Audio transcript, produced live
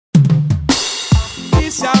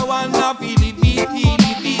This I wanna feel it,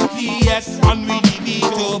 yes, and we live it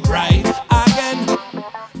up right again.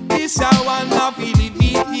 This I wanna feel it,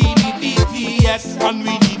 yes, and we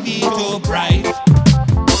live it up right.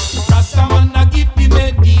 Rasta man a give the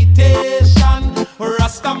meditation,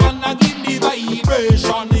 Rasta man a give the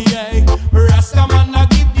vibration, yeah. Rasta man a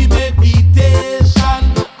give the meditation,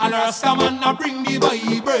 and Rasta man a bring the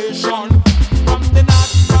vibration. From the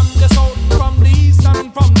north, from the south, from the east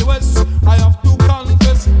and from the west, I have to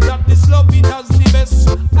confess that this love it has the best.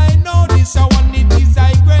 I know this I want it is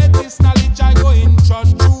I greatest knowledge I go in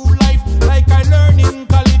through life like I learn in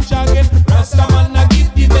college again. Rasta man a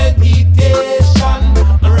give the meditation,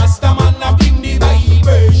 Rasta man a bring the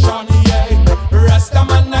vibration, yeah. Rasta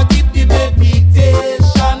man a give the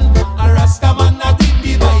meditation, and Rasta man a give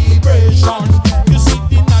the vibration. You see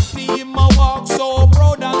the natty him a walk so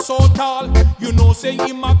proud and so tall. You know say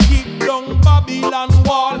him a kick down Babylon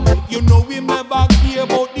wall. You know him never care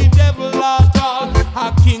about the devil at all.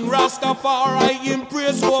 A King Rastafari him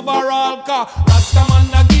praise overall. Cause Rasta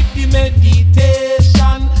man a give the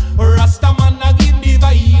meditation, Rasta man a give the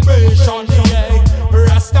vibration, yeah.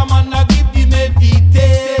 Rasta man a give the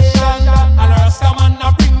meditation, and Rasta man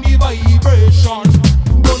a bring the vibration.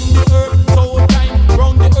 Burn the earth so time,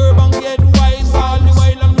 round the herb and get wise. All the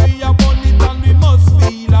while and we are burn it and we must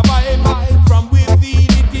feel a vibe. From we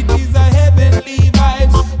feel it, it is a heavenly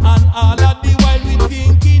vibe. And all of the while we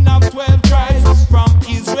thinking of 12 tribes. From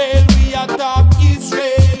Israel we are talk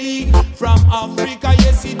Israeli. From Africa,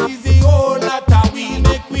 yes it is a whole lot of we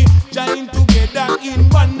make we join together in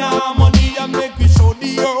one harmony and make we show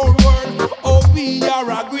the whole world how we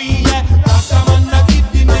are agree. Yeah. Rasta man a give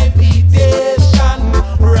the meditation,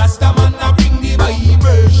 Rasta man a bring the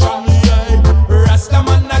vibration, yeah. Rasta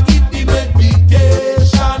man a give the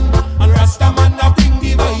meditation, and Rasta man a bring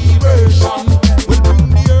the vibration. We bring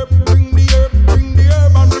the herb, bring the herb, bring the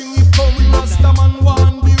herb and bring it come. Rasta man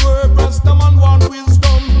want the herb, Rasta man want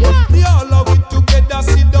wisdom. We all of it together,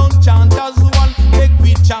 sit down, chant as one. Make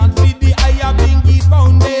we chant with the higher bingy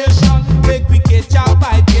foundation. Make we catch our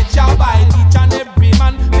vibe, each and every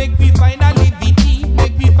man. Make we finally be deep,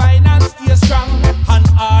 make we find and stay strong. And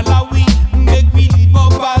all of we, make we live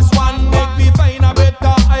up as one. Make we find a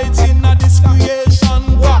better heights in this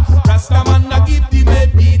creation. Rasta man a give the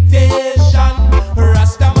meditation,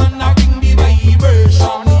 Rasta man a bring the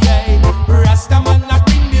vibration, yeah. Rasta man a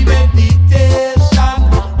bring the meditation,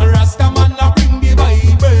 Rasta man a bring the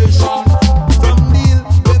vibration. From Neil,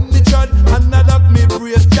 them the church, and that me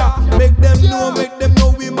praise Jah. Make them know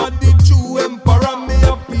we mad the true emperor. Me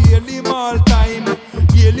a hail him all time,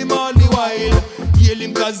 hail him all the while. Hail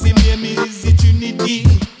him cause him name is the Trinity.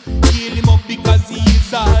 Hail him up because he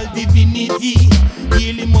is all divinity.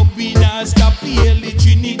 Hail him up we not stop, hail the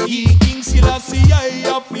Trinity. King Selassie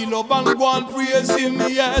I feel up and go and praise him,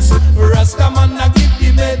 yes. Rasta man a give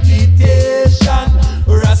the meditation,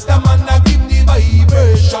 Rasta man a give the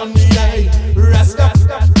vibration, yeah. Rasta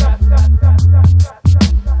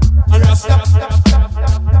and Rasta.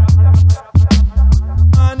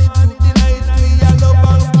 And it took the night we a love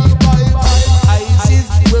and we vibe. Isis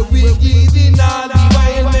where we giving all the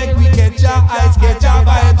while. Make we catch our eyes, catch our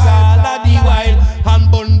vibes all of the while. And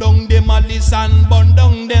burn down them malice and burn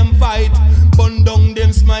down them fight. Burn down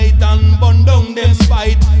them smite and burn down them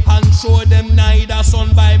spite. And show them neither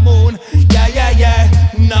sun by moon, yeah,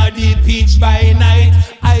 nor the peach by night.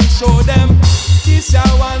 I show them this I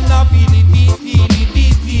wanna feel it,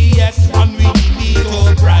 yes, and we live it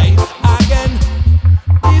up right.